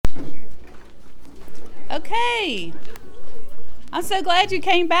Okay. I'm so glad you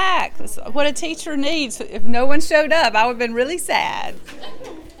came back. That's what a teacher needs. If no one showed up, I would have been really sad.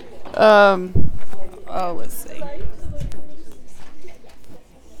 Let's see.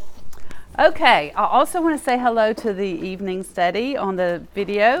 Okay, I also want to say hello to the evening study on the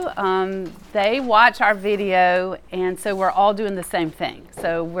video. They watch our video, and so we're all doing the same thing.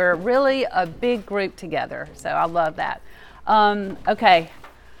 So we're really a big group together. So I love that. Okay.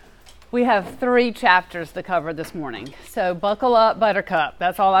 We have 3 chapters to cover this morning. So buckle up, Buttercup.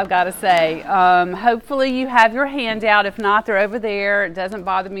 That's all I've got to say. Hopefully you have your handout. If not, they're over there. It doesn't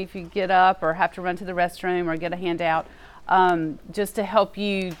bother me if you get up or have to run to the restroom or get a handout, just to help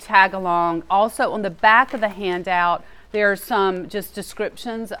you tag along. Also, on the back of the handout, there are some just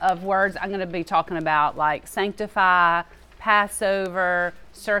descriptions of words I'm going to be talking about, like sanctify, Passover,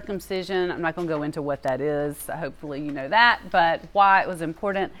 circumcision. I'm not going to go into what that is. Hopefully you know that, but why it was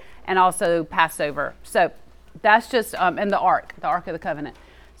important. And also Passover. So that's just, and the Ark of the Covenant.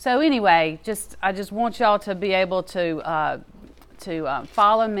 So anyway, I just want y'all to be able to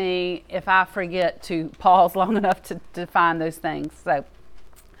follow me if I forget to pause long enough to define those things. So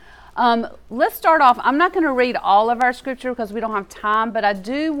let's start off. I'm not going to read all of our scripture because we don't have time, but I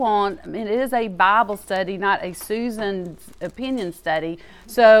do it is a Bible study, not a Susan's opinion study.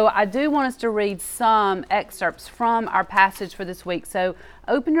 So I do want us to read some excerpts from our passage for this week. So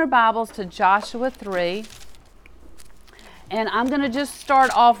open your Bibles to Joshua 3. And I'm going to just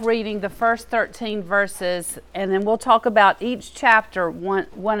start off reading the first 13 verses, and then we'll talk about each chapter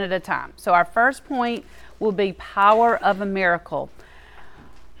one at a time. So our first point will be power of a miracle.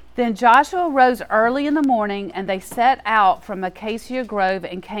 Then Joshua rose early in the morning, and they set out from Acacia Grove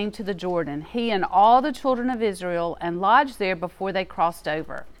and came to the Jordan, he and all the children of Israel, and lodged there before they crossed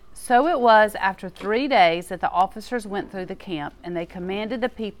over. So it was after 3 days that the officers went through the camp, and they commanded the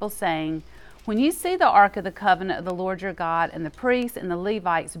people, saying, when you see the ark of the covenant of the Lord your God, and the priests and the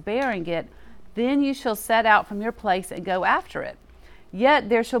Levites bearing it, then you shall set out from your place and go after it. Yet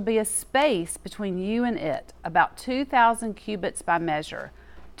there shall be a space between you and it, about 2,000 cubits by measure.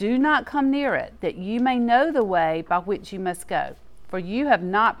 Do not come near it, that you may know the way by which you must go, for you have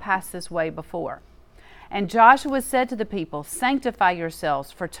not passed this way before. And Joshua said to the people, sanctify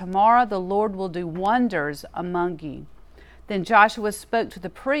yourselves, for tomorrow the Lord will do wonders among you. Then Joshua spoke to the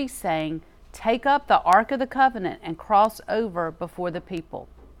priests, saying, take up the ark of the covenant and cross over before the people.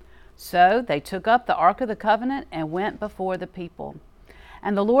 So they took up the ark of the covenant and went before the people.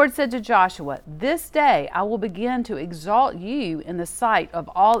 And the Lord said to Joshua, this day I will begin to exalt you in the sight of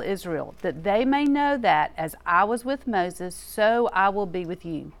all Israel, that they may know that as I was with Moses, so I will be with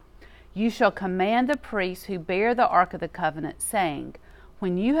you. You shall command the priests who bear the ark of the covenant, saying,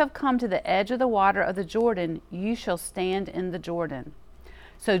 when you have come to the edge of the water of the Jordan, you shall stand in the Jordan.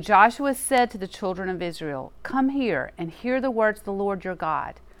 So Joshua said to the children of Israel, come here and hear the words of the Lord your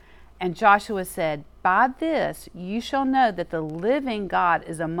God. And Joshua said, by this you shall know that the living God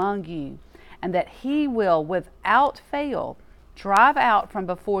is among you, and that he will without fail drive out from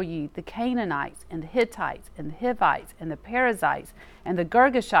before you the Canaanites and the Hittites and the Hivites and the Perizzites and the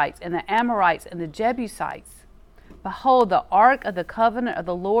Girgashites and the Amorites and the Jebusites. Behold, the ark of the covenant of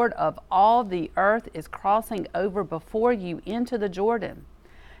the Lord of all the earth is crossing over before you into the Jordan.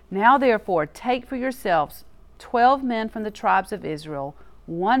 Now therefore take for yourselves 12 men from the tribes of Israel,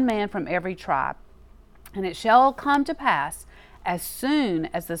 1 man from every tribe. And it shall come to pass, as soon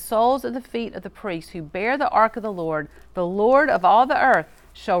as the soles of the feet of the priests who bear the ark of the Lord of all the earth,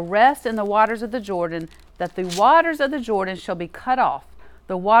 shall rest in the waters of the Jordan, that the waters of the Jordan shall be cut off,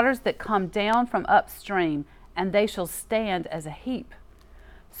 the waters that come down from upstream, and they shall stand as a heap.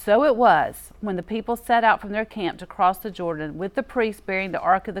 So it was, when the people set out from their camp to cross the Jordan, with the priests bearing the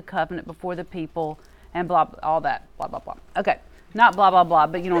ark of the covenant before the people, and blah, all that, blah, blah, blah. Okay, not blah, blah, blah,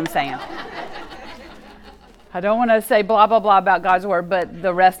 but you know what I'm saying. I don't want to say blah, blah, blah about God's word, but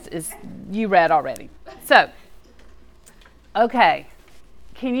the rest is, you read already. So, okay,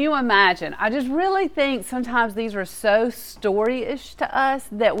 can you imagine? I just really think sometimes these are so story-ish to us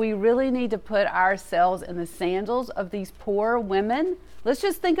that we really need to put ourselves in the sandals of these poor women. Let's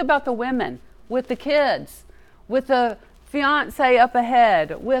just think about the women with the kids, with the fiance up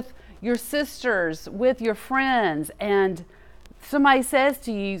ahead, with your sisters, with your friends, and somebody says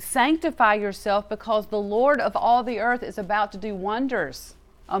to you, sanctify yourself because the Lord of all the earth is about to do wonders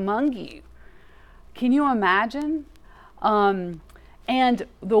among you. Can you imagine? And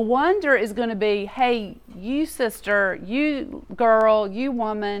the wonder is going to be, hey, you sister, you girl, you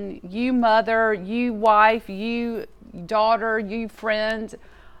woman, you mother, you wife, you daughter, you friend,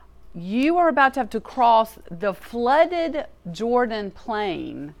 you are about to have to cross the flooded Jordan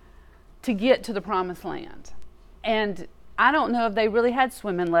plain to get to the promised land. And I don't know if they really had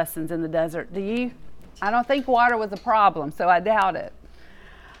swimming lessons in the desert. Do you? I don't think water was a problem, so I doubt it.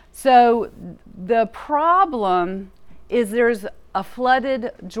 So the problem is there's a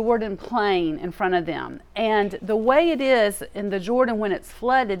flooded Jordan plain in front of them. And the way it is in the Jordan when it's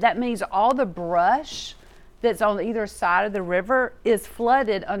flooded, that means all the brush that's on either side of the river is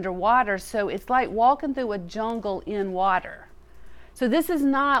flooded underwater. So it's like walking through a jungle in water. So this is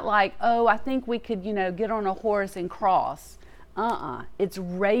not like, oh, I think we could, get on a horse and cross. It's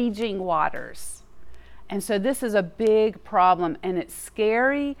raging waters. And so this is a big problem, and it's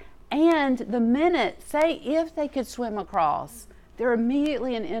scary. And the minute, say if they could swim across, they're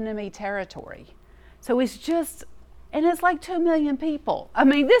immediately in enemy territory. So it's just, and it's like 2 million people. I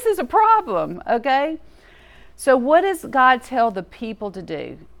mean, this is a problem, okay? So what does God tell the people to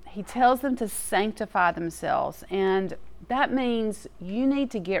do? He tells them to sanctify themselves. And that means you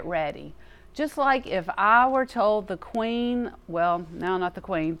need to get ready. Just like if I were told the Queen, well, no, not the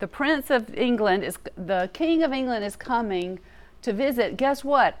Queen, the Prince of England, the King of England is coming to visit, guess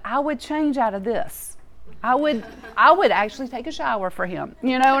what? I would change out of this. I would actually take a shower for him.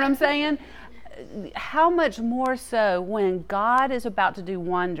 You know what I'm saying? How much more so when God is about to do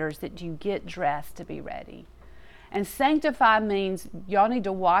wonders that you get dressed to be ready. And sanctify means y'all need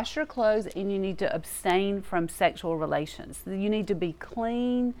to wash your clothes and you need to abstain from sexual relations. You need to be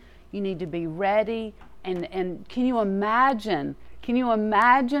clean. You need to be ready. And can you imagine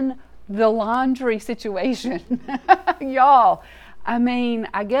the laundry situation? Y'all, I mean,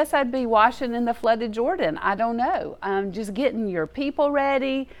 I guess I'd be washing in the flooded Jordan. I don't know. Just getting your people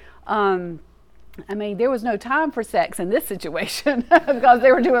ready. I mean, there was no time for sex in this situation because they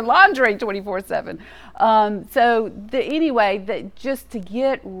were doing laundry 24/7. Anyway, just to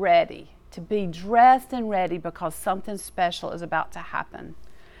get ready, to be dressed and ready because something special is about to happen.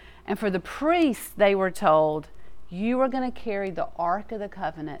 And for the priests, they were told, you are going to carry the Ark of the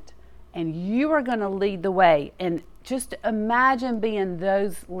Covenant and you are going to lead the way. And just imagine being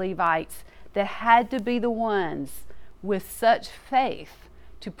those Levites that had to be the ones with such faith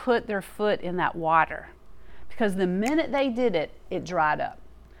to put their foot in that water, because the minute they did it, it dried up.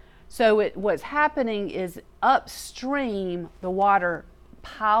 So what's happening is upstream, the water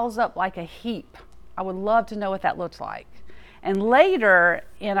piles up like a heap. I would love to know what that looks like. And later,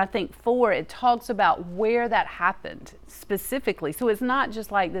 in I think 4, it talks about where that happened specifically. So it's not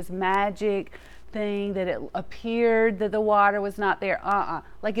just like this magic thing that it appeared that the water was not there.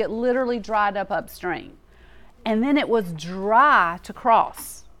 Like it literally dried up upstream. And then it was dry to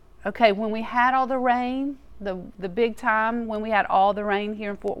cross. Okay, when we had all the rain, the big time when we had all the rain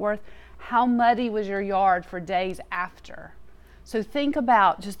here in Fort Worth, how muddy was your yard for days after? So think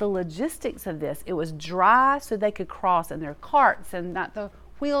about just the logistics of this. It was dry so they could cross in their carts and not the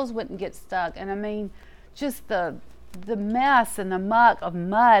wheels wouldn't get stuck. And I mean, just the mess and the muck of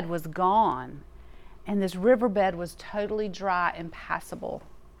mud was gone. And this riverbed was totally dry and passable.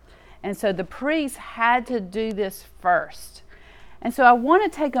 And so the priests had to do this first. And so I want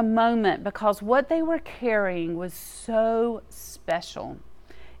to take a moment because what they were carrying was so special.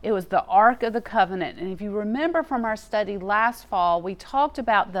 It was the Ark of the Covenant. And if you remember from our study last fall, we talked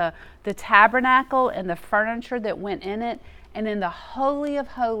about the tabernacle and the furniture that went in it. And in the Holy of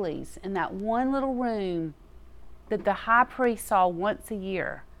Holies, in that one little room that the high priest saw once a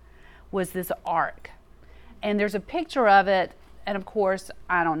year, was this ark. And there's a picture of it. And of course,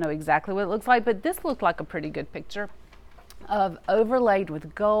 I don't know exactly what it looks like, but this looked like a pretty good picture of overlaid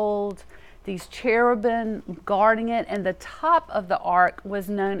with gold, these cherubim guarding it, and the top of the ark was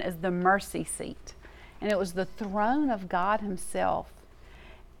known as the mercy seat. And it was the throne of God himself.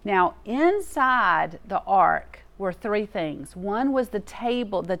 Now, inside the ark were 3 things. One was the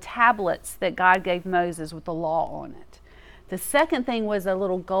tablets that God gave Moses with the law on it. The second thing was a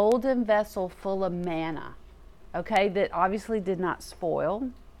little golden vessel full of manna. Okay, that obviously did not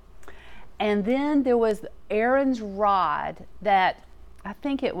spoil. And then there was Aaron's rod that I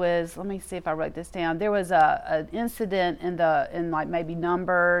think it was, let me see if I wrote this down. There was an incident in like maybe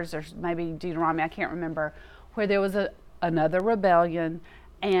Numbers or maybe Deuteronomy, I can't remember, where there was another rebellion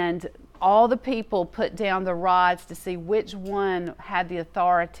and all the people put down the rods to see which one had the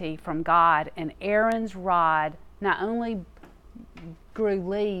authority from God. And Aaron's rod not only grew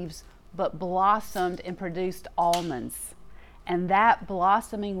leaves, but blossomed and produced almonds. And that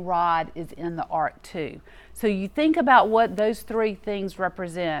blossoming rod is in the ark too. So you think about what those 3 things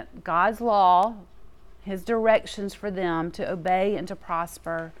represent. God's law, his directions for them to obey and to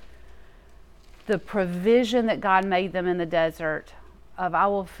prosper, the provision that God made them in the desert, of I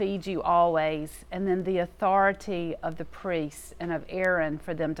will feed you always, and then the authority of the priests and of Aaron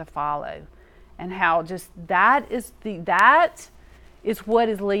for them to follow, and how just that is what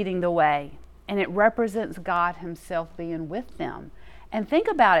is leading the way, and it represents God himself being with them. And think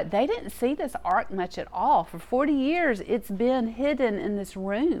about it, they didn't see this ark much at all. For 40 years, it's been hidden in this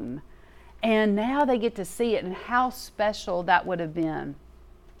room. And now they get to see it, and how special that would have been.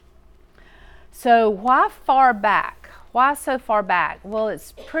 So why far back? Why so far back? Well,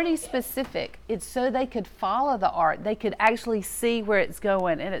 it's pretty specific. It's so they could follow the ark. They could actually see where it's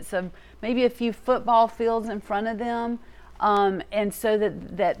going. And it's maybe a few football fields in front of them. And so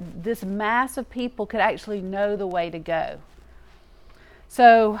that this mass of people could actually know the way to go.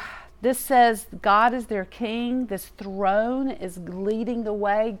 So this says God is their king. This throne is leading the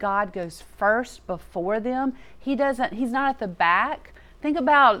way. God goes first before them. He's not at the back. Think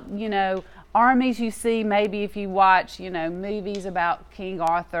about, armies you see, maybe if you watch, movies about King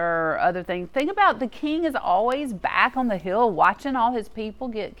Arthur or other things. Think about the king is always back on the hill watching all his people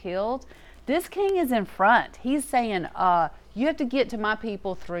get killed. This king is in front. He's saying, you have to get to my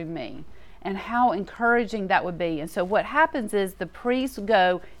people through me. And how encouraging that would be. And so what happens is the priests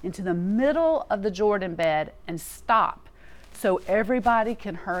go into the middle of the Jordan bed and stop so everybody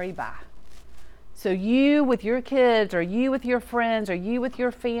can hurry by. So you with your kids, or you with your friends, or you with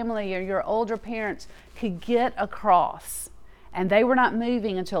your family, or your older parents could get across. And they were not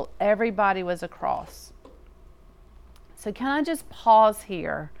moving until everybody was across. So can I just pause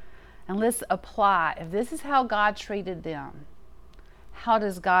here and let's apply. If this is how God treated them, how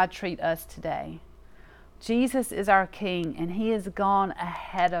does God treat us today? Jesus is our King, and he has gone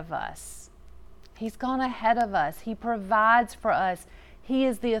ahead of us. He's gone ahead of us. He provides for us. He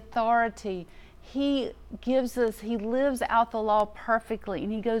is the authority. He lives out the law perfectly,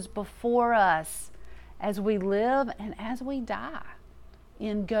 and he goes before us as we live and as we die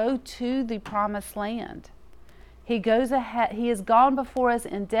and go to the promised land. He goes ahead. He has gone before us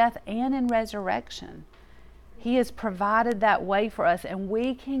in death and in resurrection. He has provided that way for us, and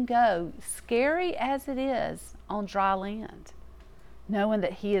we can go, scary as it is, on dry land, knowing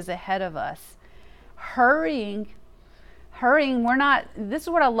that he is ahead of us. Hurrying, this is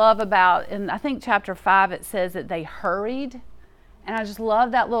what I love about, in I think chapter 5, it says that they hurried. And I just love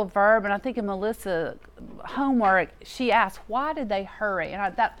that little verb. And I think in Melissa homework, she asked, why did they hurry?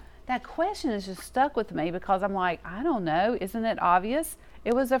 And that question is just stuck with me, because I'm like, I don't know. Isn't it obvious?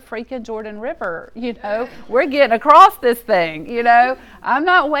 It was a freaking Jordan River, We're getting across this thing, I'm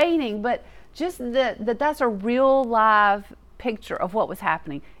not waiting, but just that's a real live picture of what was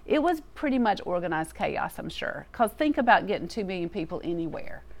happening. It was pretty much organized chaos, I'm sure, because think about getting 2 million people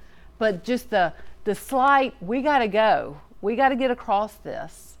anywhere. But just the slight, we got to go. We got to get across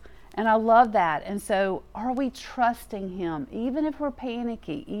this. And I love that. And so are we trusting him, even if we're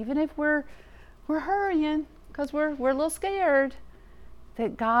panicky, even if we're hurrying, because we're a little scared?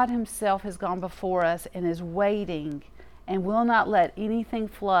 That God himself has gone before us and is waiting and will not let anything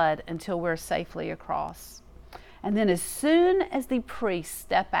flood until we're safely across. And then as soon as the priests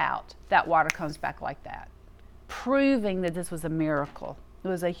step out, that water comes back like that, proving that this was a miracle. It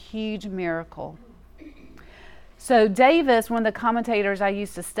was a huge miracle. So Davis, one of the commentators I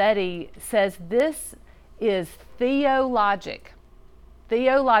used to study, says this is theologic.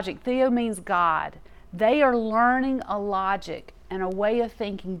 Theologic. Theo means God. They are learning a logic and a way of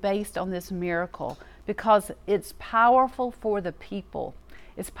thinking based on this miracle, because it's powerful for the people.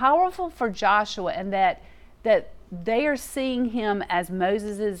 It's powerful for Joshua, and that they are seeing him as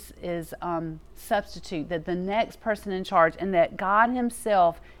Moses' substitute, that the next person in charge, and that God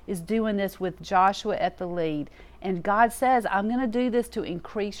himself is doing this with Joshua at the lead. And God says, I'm going to do this to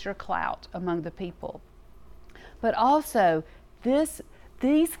increase your clout among the people. But also, these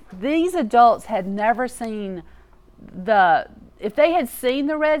adults had never seen if they had seen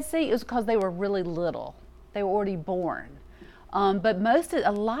the Red Sea, it was because they were really little. They were already born. But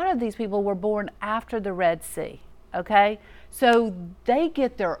a lot of these people were born after the Red Sea, okay? So they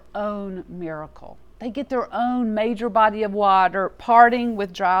get their own miracle. They get their own major body of water, parting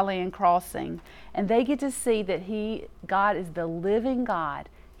with dry land crossing. And they get to see that God is the living God.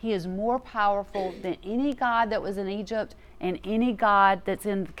 He is more powerful than any god that was in Egypt and any god that's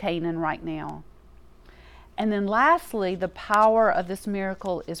in Canaan right now. And then lastly, the power of this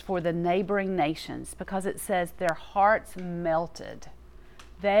miracle is for the neighboring nations, because it says their hearts melted.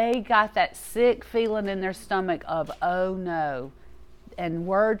 They got that sick feeling in their stomach of, oh no. And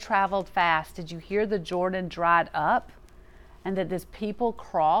word traveled fast. Did you hear the Jordan dried up and that this people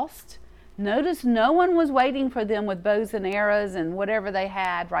crossed? Notice no one was waiting for them with bows and arrows and whatever they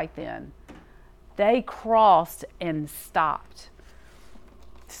had right then. They crossed and stopped.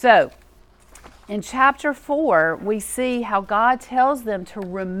 So, in chapter 4, we see how God tells them to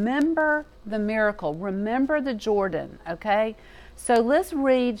remember the miracle, remember the Jordan, okay? So let's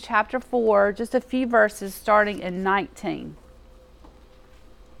read chapter 4, just a few verses starting in 19.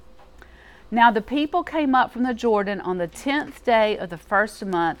 Now the people came up from the Jordan on the 10th day of the first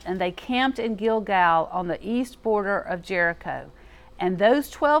month, and they camped in Gilgal on the east border of Jericho. And those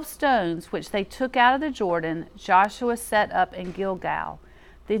 12 stones which they took out of the Jordan, Joshua set up in Gilgal.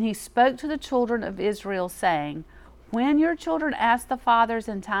 Then he spoke to the children of Israel, saying, when your children ask the fathers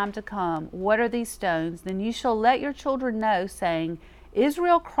in time to come, what are these stones? Then you shall let your children know, saying,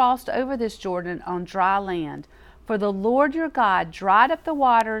 Israel crossed over this Jordan on dry land. For the Lord your God dried up the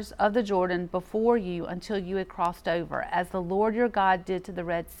waters of the Jordan before you until you had crossed over, as the Lord your God did to the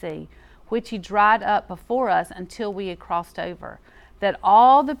Red Sea, which he dried up before us until we had crossed over, that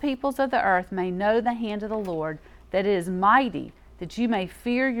all the peoples of the earth may know the hand of the Lord, that it is mighty, that you may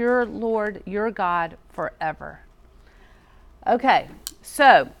fear your Lord your God forever. Okay,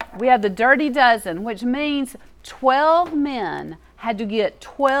 so we have the dirty dozen, which means 12 men had to get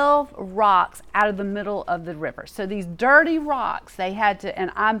 12 rocks out of the middle of the river. So these dirty rocks, they had to,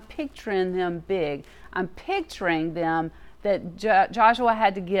 and I'm picturing them big. I'm picturing them that Joshua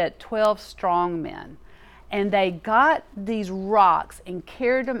had to get 12 strong men. And they got these rocks and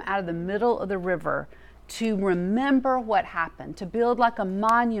carried them out of the middle of the river to remember what happened, to build like a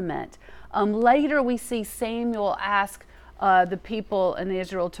monument. Later we see Samuel ask the people in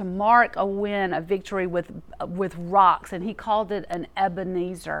Israel to mark a win, a victory with rocks, and he called it an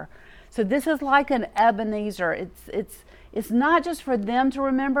Ebenezer. So this is like an Ebenezer. It's not just for them to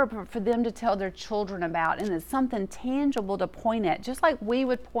remember, but for them to tell their children about, and it's something tangible to point at, just like we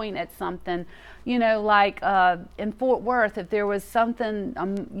would point at something, like in Fort Worth, if there was something,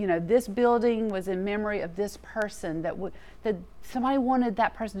 this building was in memory of this person that somebody wanted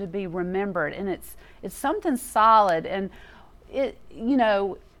that person to be remembered, and it's something solid. And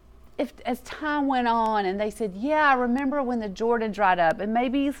if as time went on and they said, yeah, I remember when the Jordan dried up, and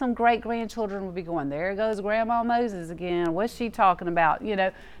maybe some great grandchildren would be going, there goes Grandma Moses again, what's she talking about?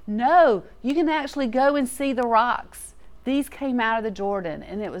 No, you can actually go and see the rocks. These came out of the Jordan,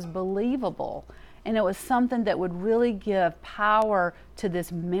 and it was believable, and it was something that would really give power to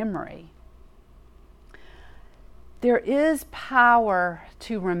this memory. There is power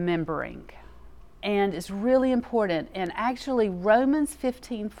to remembering, and it's really important. And actually, Romans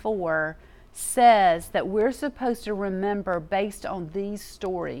 15:4 says that we're supposed to remember based on these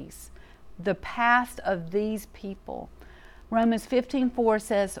stories, the past of these people. Romans 15:4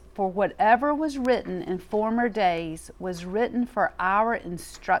 says, for whatever was written in former days was written for our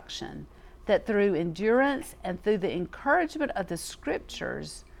instruction, that through endurance and through the encouragement of the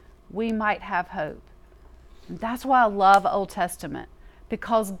scriptures, we might have hope. And that's why I love Old Testament,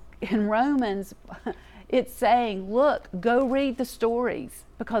 because in Romans, it's saying, look, go read the stories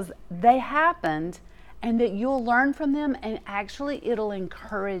because they happened, and that you'll learn from them, and actually it'll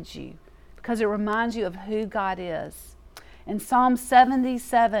encourage you because it reminds you of who God is. In Psalm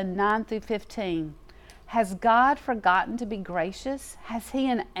 77, 9 through 15, has God forgotten to be gracious? Has he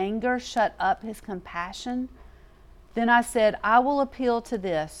in anger shut up his compassion? Then I said, I will appeal to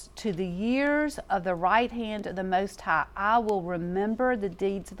this, to the years of the right hand of the Most High. I will remember the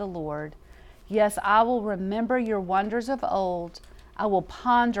deeds of the Lord. Yes, I will remember your wonders of old. I will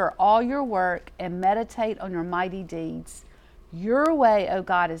ponder all your work and meditate on your mighty deeds. Your way, O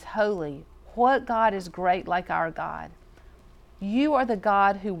God, is holy. What God is great like our God? You are the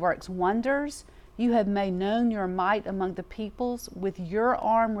God who works wonders. You have made known your might among the peoples. With your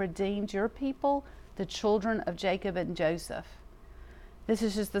arm redeemed your people, the children of Jacob and Joseph. This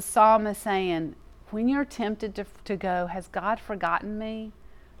is just the psalmist saying, when you're tempted to go, has God forgotten me?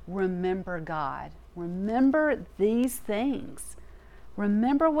 Remember God. Remember these things.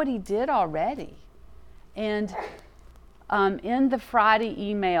 Remember what he did already. And in the Friday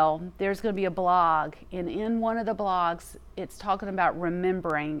email, there's going to be a blog. And in one of the blogs, it's talking about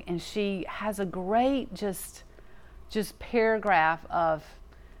remembering. And she has a great just paragraph of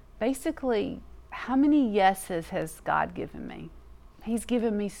basically, how many yeses has God given me? He's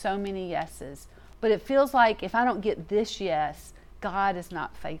given me so many yeses. But it feels like if I don't get this yes, God is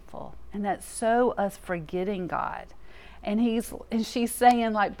not faithful. And that's so us forgetting God. And she's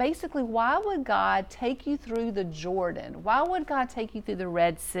saying, like, basically, why would God take you through the Jordan? Why would God take you through the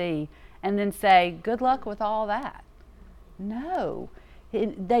Red Sea and then say, good luck with all that? No.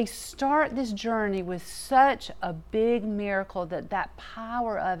 They start this journey with such a big miracle that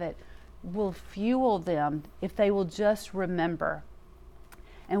power of it will fuel them if they will just remember.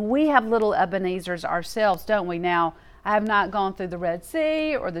 And we have little Ebenezers ourselves, don't we? Now, I have not gone through the Red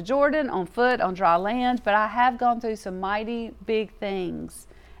Sea or the Jordan on foot on dry land, but I have gone through some mighty big things,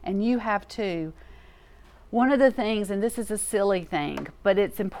 and you have too. One of the things, and this is a silly thing, but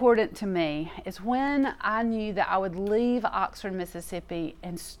it's important to me, is when I knew that I would leave Oxford, Mississippi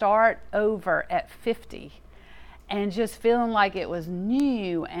and start over at 50 and just feeling like it was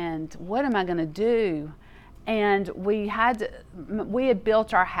new and what am I going to do? And we had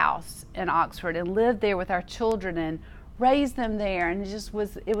built our house in Oxford and lived there with our children and raised them there, and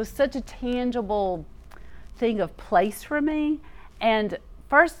it was such a tangible thing of place for me. And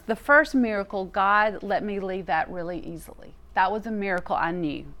the first miracle, God let me leave that really easily. That was a miracle I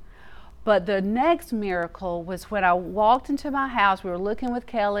knew. But the next miracle was when I walked into my house. We were looking with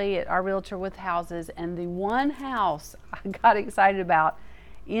Kelly at our realtor with houses, and the one house I got excited about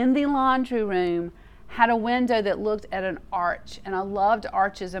in the laundry room had a window that looked at an arch, and I loved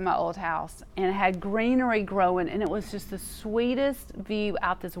arches in my old house, and it had greenery growing, and it was just the sweetest view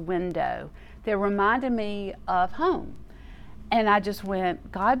out this window that reminded me of home. And I just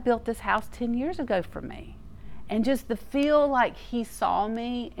went, God built this house 10 years ago for me. And just the feel like he saw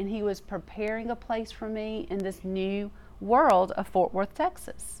me and he was preparing a place for me in this new world of Fort Worth,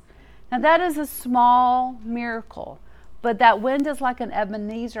 Texas. Now that is a small miracle, but that window's like an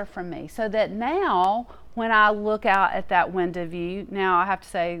Ebenezer for me. So that now when I look out at that window view, now I have to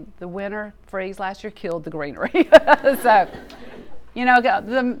say the winter freeze last year killed the greenery. So, you know,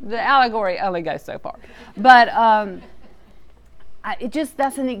 the allegory only goes so far. But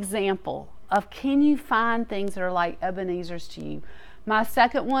that's an example of, can you find things that are like Ebenezer's to you? My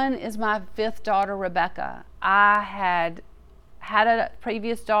second one is my fifth daughter, Rebecca. I had a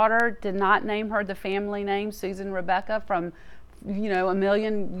previous daughter, did not name her the family name Susan Rebecca from, a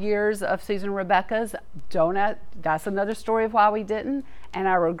million years of Susan Rebecca's. That's another story of why we didn't. And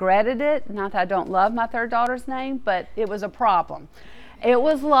I regretted it. Not that I don't love my third daughter's name, but it was a problem. It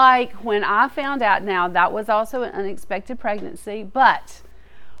was like when I found out, now that was also an unexpected pregnancy, but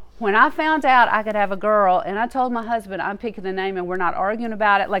when I found out I could have a girl, and I told my husband I'm picking the name and we're not arguing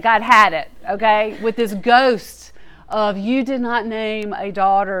about it, like I'd had it, okay, with this ghost of, you did not name a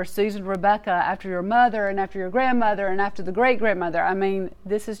daughter Susan Rebecca after your mother and after your grandmother and after the great-grandmother. I mean,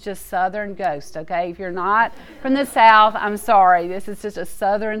 this is just Southern ghost, okay? If you're not from the South, I'm sorry. This is just a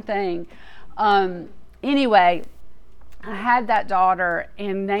Southern thing. Anyway, I had that daughter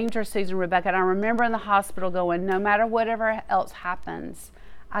and named her Susan Rebecca, and I remember in the hospital going, no matter whatever else happens,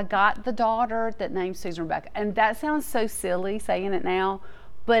 I got the daughter that named Susan Rebecca. And that sounds so silly saying it now,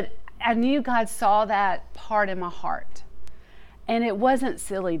 but I knew God saw that part in my heart, and it wasn't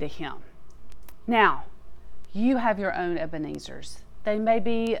silly to him. Now, you have your own Ebenezers. They may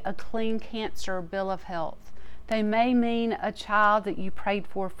be a clean cancer bill of health. They may mean a child that you prayed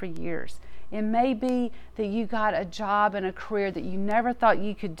for years. It may be that you got a job and a career that you never thought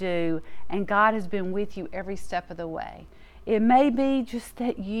you could do, and God has been with you every step of the way. It may be just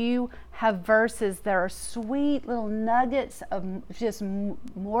that you have verses that are sweet little nuggets of just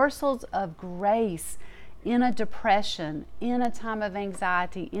morsels of grace in a depression, in a time of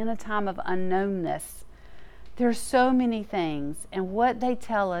anxiety, in a time of unknownness. There's so many things, and what they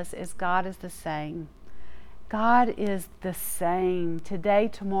tell us is God is the same. God is the same today,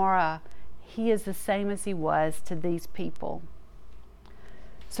 tomorrow. He is the same as he was to these people.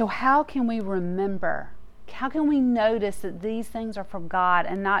 So how can we remember? How can we notice that these things are from God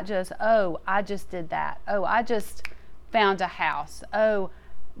and not just, oh, I just did that. Oh, I just found a house. Oh,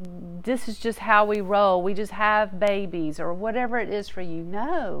 this is just how we roll. We just have babies or whatever it is for you.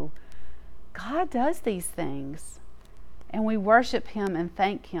 No, God does these things, and we worship him and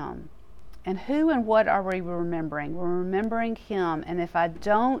thank him. And who and what are we remembering? We're remembering him. And if I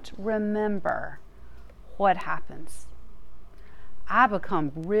don't remember, what happens? I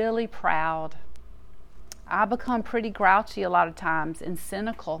become really proud. I become pretty grouchy a lot of times and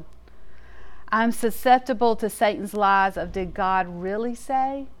cynical. I'm susceptible to Satan's lies of, did God really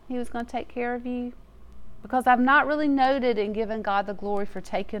say he was going to take care of you? Because I've not really noted and given God the glory for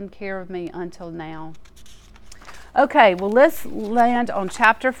taking care of me until now. Okay, well, let's land on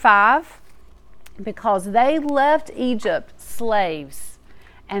chapter 5. Because they left Egypt slaves,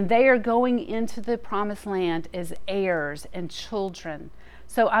 and they are going into the promised land as heirs and children.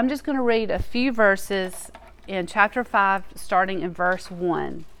 So I'm just going to read a few verses in chapter 5, starting in verse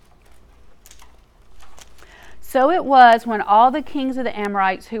 1. So it was when all the kings of the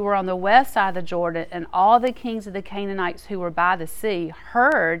Amorites who were on the west side of the Jordan and all the kings of the Canaanites who were by the sea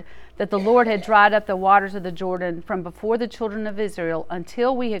heard that the Lord had dried up the waters of the Jordan from before the children of Israel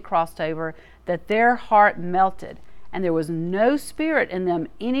until we had crossed over, that their heart melted, and there was no spirit in them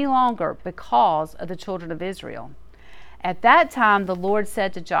any longer because of the children of Israel. At that time the Lord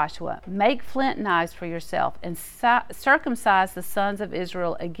said to Joshua, "Make flint knives for yourself and circumcise the sons of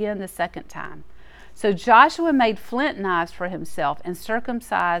Israel again the second time." So Joshua made flint knives for himself and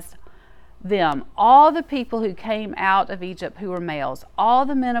circumcised them. All the people who came out of Egypt who were males, all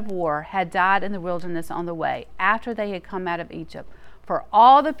the men of war, had died in the wilderness on the way after they had come out of Egypt. For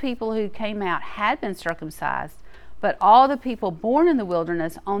all the people who came out had been circumcised, but all the people born in the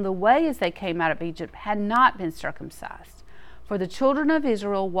wilderness on the way as they came out of Egypt had not been circumcised. For the children of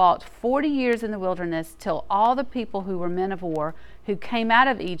Israel walked 40 years in the wilderness till all the people who were men of war who came out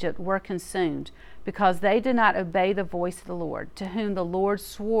of Egypt were consumed, because they did not obey the voice of the Lord, to whom the Lord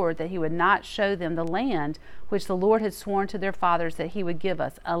swore that he would not show them the land which the Lord had sworn to their fathers that he would give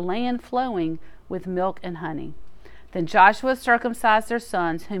us, a land flowing with milk and honey. Then Joshua circumcised their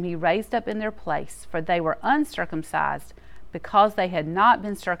sons, whom he raised up in their place, for they were uncircumcised, because they had not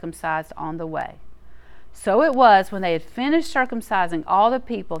been circumcised on the way. So it was, when they had finished circumcising all the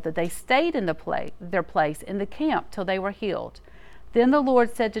people, that they stayed in their place in the camp till they were healed. Then the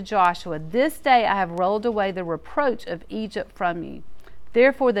Lord said to Joshua, "This day I have rolled away the reproach of Egypt from you."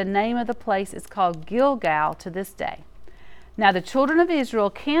 Therefore the name of the place is called Gilgal to this day. Now the children of Israel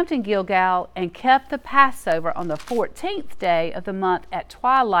camped in Gilgal and kept the Passover on the 14th day of the month at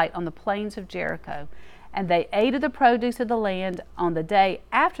twilight on the plains of Jericho. And they ate of the produce of the land on the day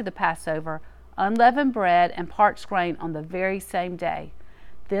after the Passover, unleavened bread and parched grain on the very same day.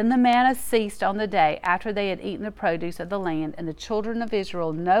 Then the manna ceased on the day after they had eaten the produce of the land, and the children of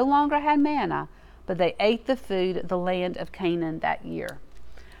Israel no longer had manna, but they ate the food of the land of Canaan that year.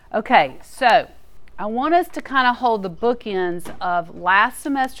 Okay, so I want us to kind of hold the bookends of last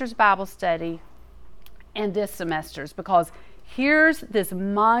semester's Bible study and this semester's, because here's this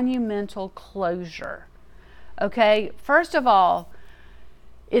monumental closure. Okay, first of all,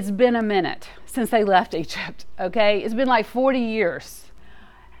 it's been a minute since they left Egypt. Okay, it's been like 40 years.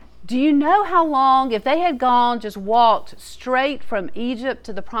 Do you know how long, if they had just walked straight from Egypt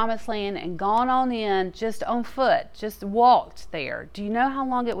to the Promised Land and gone on in just on foot, just walked there, do you know how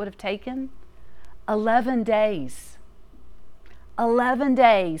long it would have taken? 11 days. 11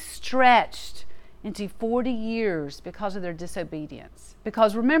 days stretched into 40 years because of their disobedience.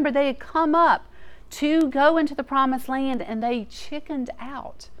 Because remember, they had come up to go into the Promised Land and they chickened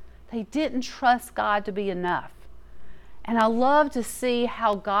out. They didn't trust God to be enough. And I love to see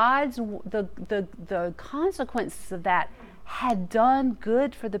how the consequences of that had done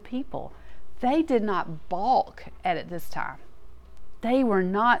good for the people. They did not balk at it this time. They were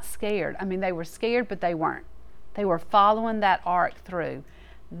not scared. I mean, they were scared, but they weren't. They were following that ark through.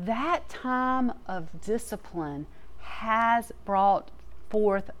 That time of discipline has brought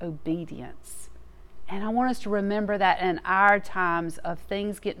forth obedience. And I want us to remember that in our times of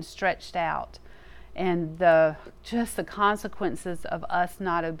things getting stretched out and the consequences of us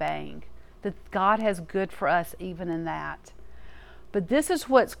not obeying, that God has good for us even in that. But this is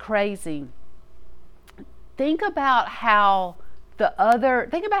what's crazy. Think about how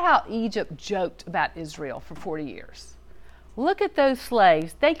Egypt joked about Israel for 40 years. Look at those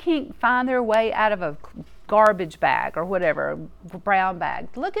slaves. They can't find their way out of a garbage bag or whatever, a brown bag.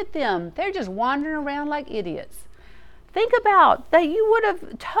 Look at them. They're just wandering around like idiots. Think about that. You would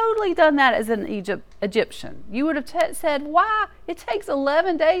have totally done that as an Egyptian. You would have said, why? It takes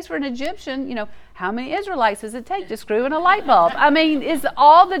 11 days for an Egyptian. You know, how many Israelites does it take to screw in a light bulb? I mean, it's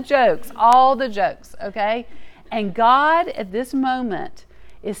all the jokes, okay? And God at this moment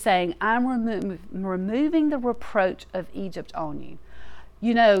is saying, I'm removing the reproach of Egypt on you.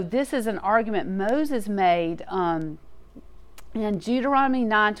 You know, this is an argument Moses made in Deuteronomy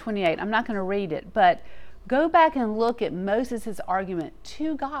 9:28. I'm not going to read it, but go back and look at Moses' argument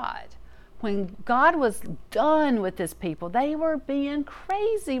to God. When God was done with this people, they were being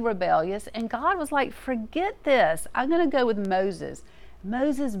crazy rebellious, and God was like, forget this. I'm going to go with Moses.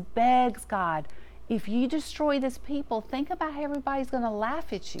 Moses begs God, if you destroy this people, think about how everybody's going to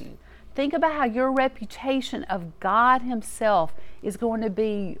laugh at you. Think about how your reputation of God himself is going to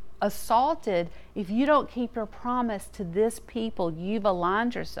be assaulted if you don't keep your promise to this people you've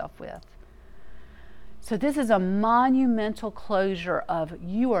aligned yourself with. So this is a monumental closure of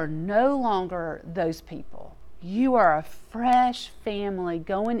you are no longer those people. You are a fresh family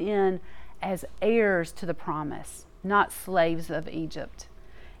going in as heirs to the promise, not slaves of Egypt.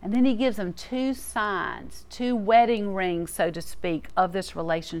 And then he gives them two signs, two wedding rings, so to speak, of this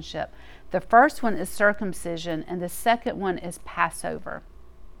relationship. The first one is circumcision, and the second one is Passover.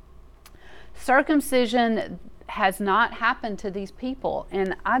 Circumcision has not happened to these people,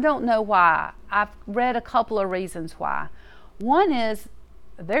 and I don't know why. I've read a couple of reasons why. One is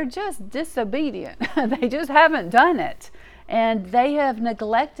they're just disobedient. They just haven't done it. And they have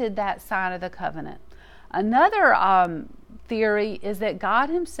neglected that sign of the covenant. Another theory is that God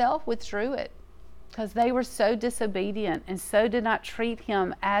himself withdrew it because they were so disobedient and so did not treat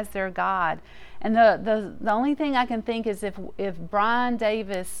him as their God. And the only thing I can think is if Brian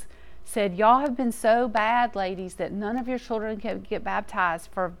Davis said, y'all have been so bad, ladies, that none of your children can get baptized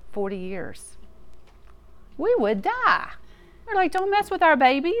for 40 years, we would die. We're like, don't mess with our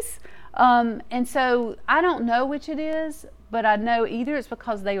babies. And so I don't know which it is, but I know either it's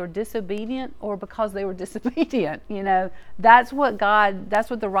because they were disobedient or because they were disobedient. You know, that's what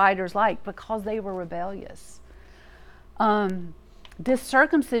the writer's like, because they were rebellious. This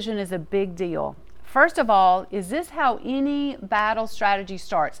circumcision is a big deal. First of all, is this how any battle strategy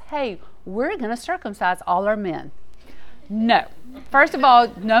starts? Hey, we're going to circumcise all our men. No. First of all,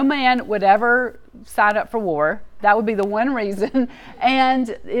 no man would ever sign up for war. That would be the one reason. And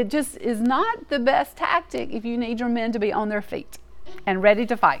it just is not the best tactic if you need your men to be on their feet and ready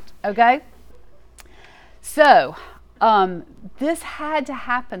to fight, okay? So, this had to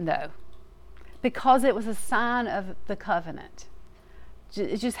happen, though, because it was a sign of the covenant.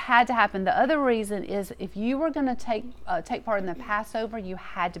 It just had to happen. The other reason is if you were going to take part in the Passover, you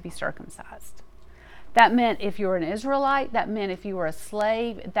had to be circumcised. That meant if you were an Israelite, that meant if you were a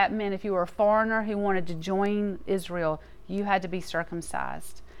slave, that meant if you were a foreigner who wanted to join Israel, you had to be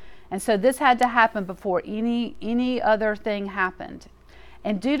circumcised. And so this had to happen before any other thing happened.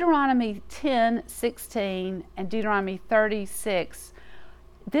 And Deuteronomy 10:16 and Deuteronomy 36,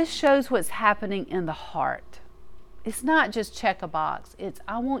 this shows what's happening in the heart. It's not just check a box. It's,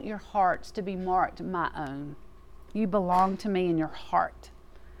 I want your hearts to be marked my own. You belong to me in your heart.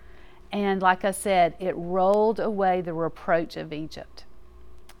 And like I said, it rolled away the reproach of Egypt.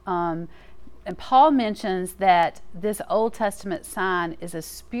 And Paul mentions that this Old Testament sign is a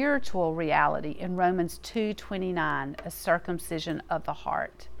spiritual reality in Romans 2:29, a circumcision of the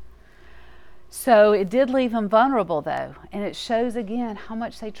heart. So it did leave them vulnerable, though, and it shows again how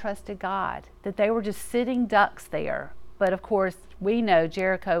much they trusted God, that they were just sitting ducks there. But of course, we know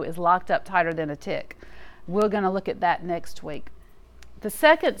Jericho is locked up tighter than a tick. We're going to look at that next week. The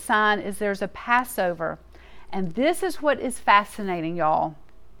second sign is there's a Passover, and this is what is fascinating, y'all.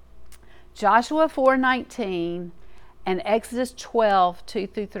 Joshua 4:19 and Exodus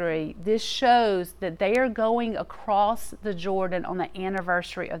 12:2-3, this shows that they are going across the Jordan on the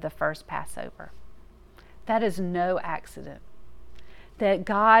anniversary of the first Passover. That is no accident. That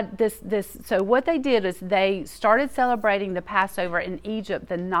God, so what they did is they started celebrating the Passover in Egypt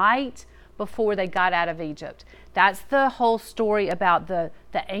the night before they got out of Egypt. That's the whole story about the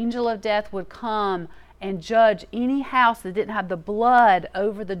angel of death would come and judge any house that didn't have the blood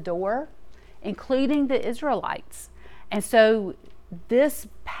over the door, including the Israelites. And so this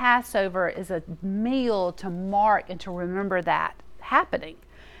Passover is a meal to mark and to remember that happening.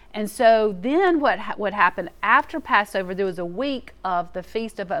 And so then what happened after Passover, there was a week of the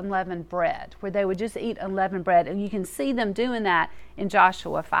Feast of Unleavened Bread, where they would just eat unleavened bread. And you can see them doing that in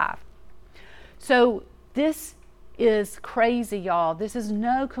Joshua 5. So this is crazy, y'all. This is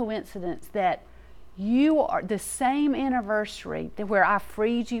no coincidence that you are the same anniversary that where I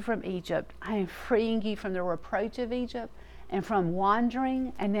freed you from Egypt. I am freeing you from the reproach of Egypt and from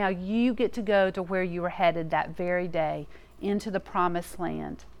wandering. And now you get to go to where you were headed that very day, into the promised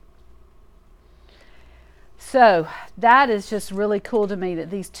land. So that is just really cool to me that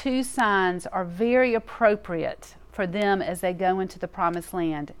these two signs are very appropriate for them as they go into the promised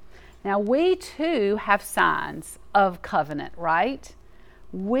land. Now we too have signs of covenant, right?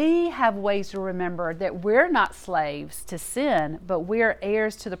 We have ways to remember that we're not slaves to sin, but we're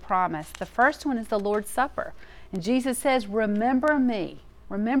heirs to the promise. The first one is the Lord's Supper. And Jesus says, remember me.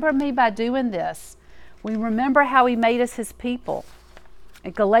 Remember me by doing this. We remember how he made us his people.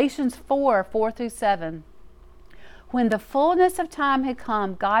 In Galatians 4:4-7, when the fullness of time had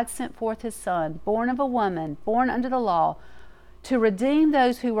come, God sent forth his Son, born of a woman, born under the law, to redeem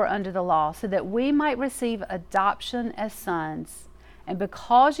those who were under the law, so that we might receive adoption as sons. And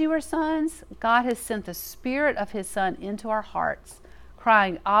because you are sons, God has sent the Spirit of his Son into our hearts,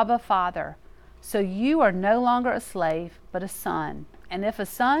 crying, Abba, Father. So you are no longer a slave, but a son. And if a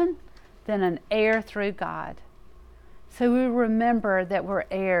son, then an heir through God. So we remember that we're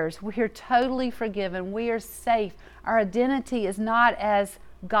heirs. We are totally forgiven. We are safe. Our identity is not as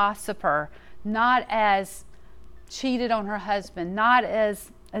gossiper, not as cheated on her husband, not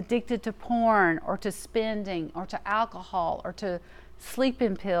as addicted to porn or to spending or to alcohol or to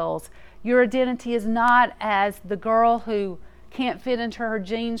sleeping pills. Your identity is not as the girl who can't fit into her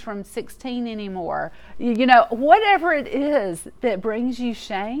jeans from 16 anymore. You know, whatever it is that brings you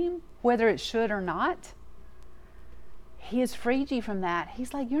shame, whether it should or not, He has freed you from that.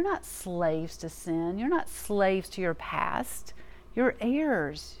 He's like, you're not slaves to sin. You're not slaves to your past. You're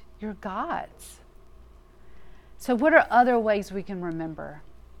heirs. You're God's. So what are other ways we can remember?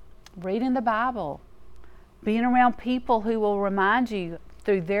 Reading the Bible. Being around people who will remind you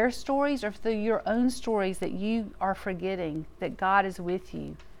through their stories or through your own stories that you are forgetting that God is with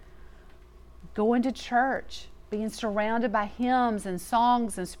you. Going to church. Being surrounded by hymns and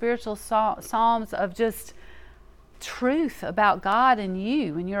songs and spiritual psalms of just truth about God and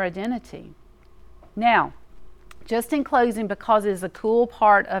you and your identity. Now, just in closing, because it is a cool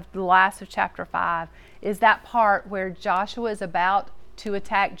part of the last of chapter 5, is that part where Joshua is about to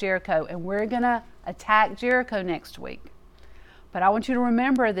attack Jericho, and we're going to attack Jericho next week. But I want you to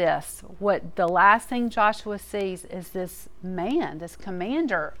remember this. What the last thing Joshua sees is this man, this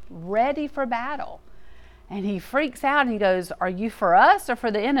commander, ready for battle. And he freaks out and he goes, are you for us or for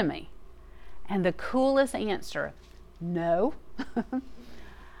the enemy? And the coolest answer, no,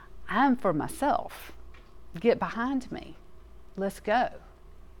 I'm for myself. Get behind me. Let's go.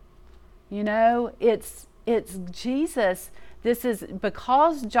 You know, it's Jesus. This is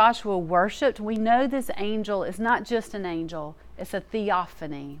because Joshua worshiped, we know this angel is not just an angel, it's a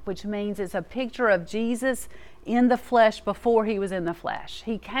theophany, which means it's a picture of Jesus in the flesh before he was in the flesh.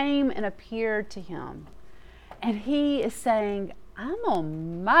 He came and appeared to him. And he is saying, I'm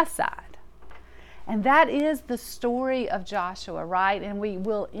on my side. And that is the story of Joshua, right? And we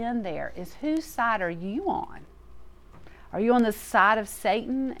will end there. Is whose side are you on? Are you on the side of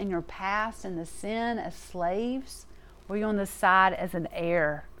Satan and your past and the sin as slaves? Or are you on the side as an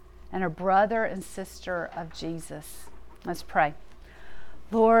heir and a brother and sister of Jesus? Let's pray.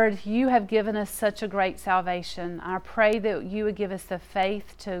 Lord, you have given us such a great salvation. I pray that you would give us the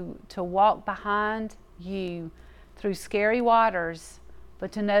faith to walk behind you through scary waters,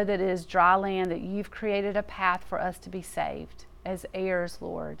 but to know that it is dry land, that you've created a path for us to be saved as heirs,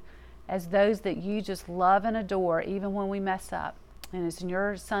 Lord, as those that you just love and adore even when we mess up. And it's in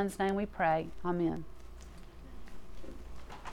your Son's name we pray. Amen.